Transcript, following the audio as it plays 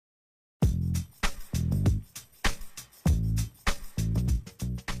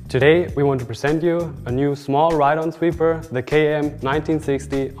Today we want to present you a new small ride-on sweeper, the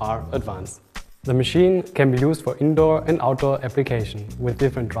KM1960 R Advanced. The machine can be used for indoor and outdoor application with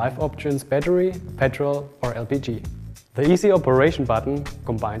different drive options: battery, petrol or LPG. The easy operation button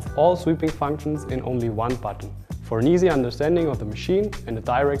combines all sweeping functions in only one button for an easy understanding of the machine and a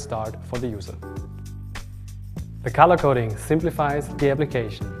direct start for the user. The color coding simplifies the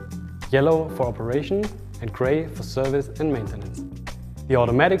application: yellow for operation and gray for service and maintenance. The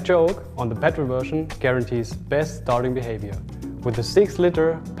automatic choke on the petrol version guarantees best starting behavior. With a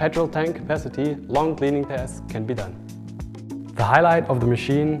 6-liter petrol tank capacity, long cleaning tasks can be done. The highlight of the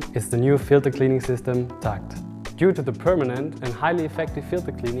machine is the new filter cleaning system, Takt. Due to the permanent and highly effective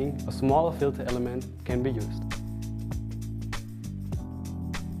filter cleaning, a smaller filter element can be used.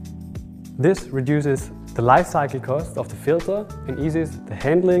 This reduces the life cycle cost of the filter and eases the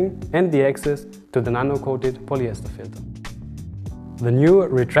handling and the access to the nano-coated polyester filter. The new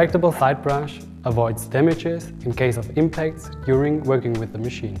retractable side brush avoids damages in case of impacts during working with the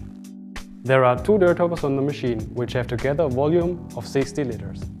machine. There are 2 dirt hoppers on the machine, which have together a volume of 60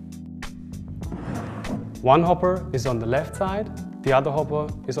 liters. One hopper is on the left side, the other hopper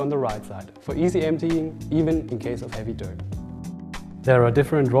is on the right side, for easy emptying even in case of heavy dirt. There are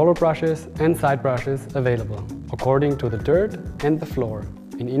different roller brushes and side brushes available, according to the dirt and the floor,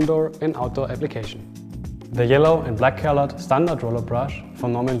 in indoor and outdoor application. The yellow and black colored standard roller brush for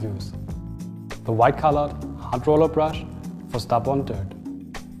normal use. The white colored hard roller brush for stub-on dirt.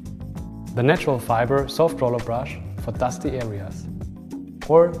 The natural fiber soft roller brush for dusty areas.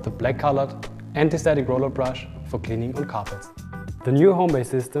 Or the black colored anti-static roller brush for cleaning on carpets. The new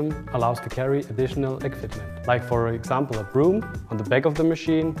home-based system allows to carry additional equipment, like for example a broom on the back of the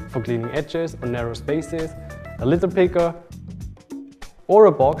machine for cleaning edges or narrow spaces, a litter picker, or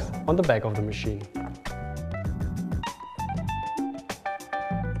a box on the back of the machine.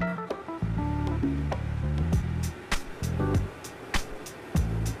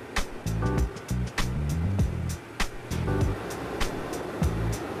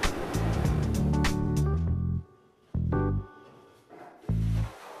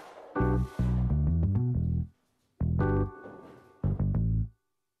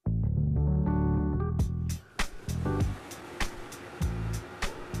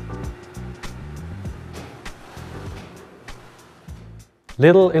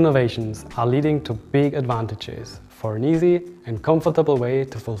 Little innovations are leading to big advantages for an easy and comfortable way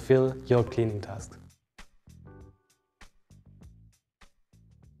to fulfill your cleaning tasks.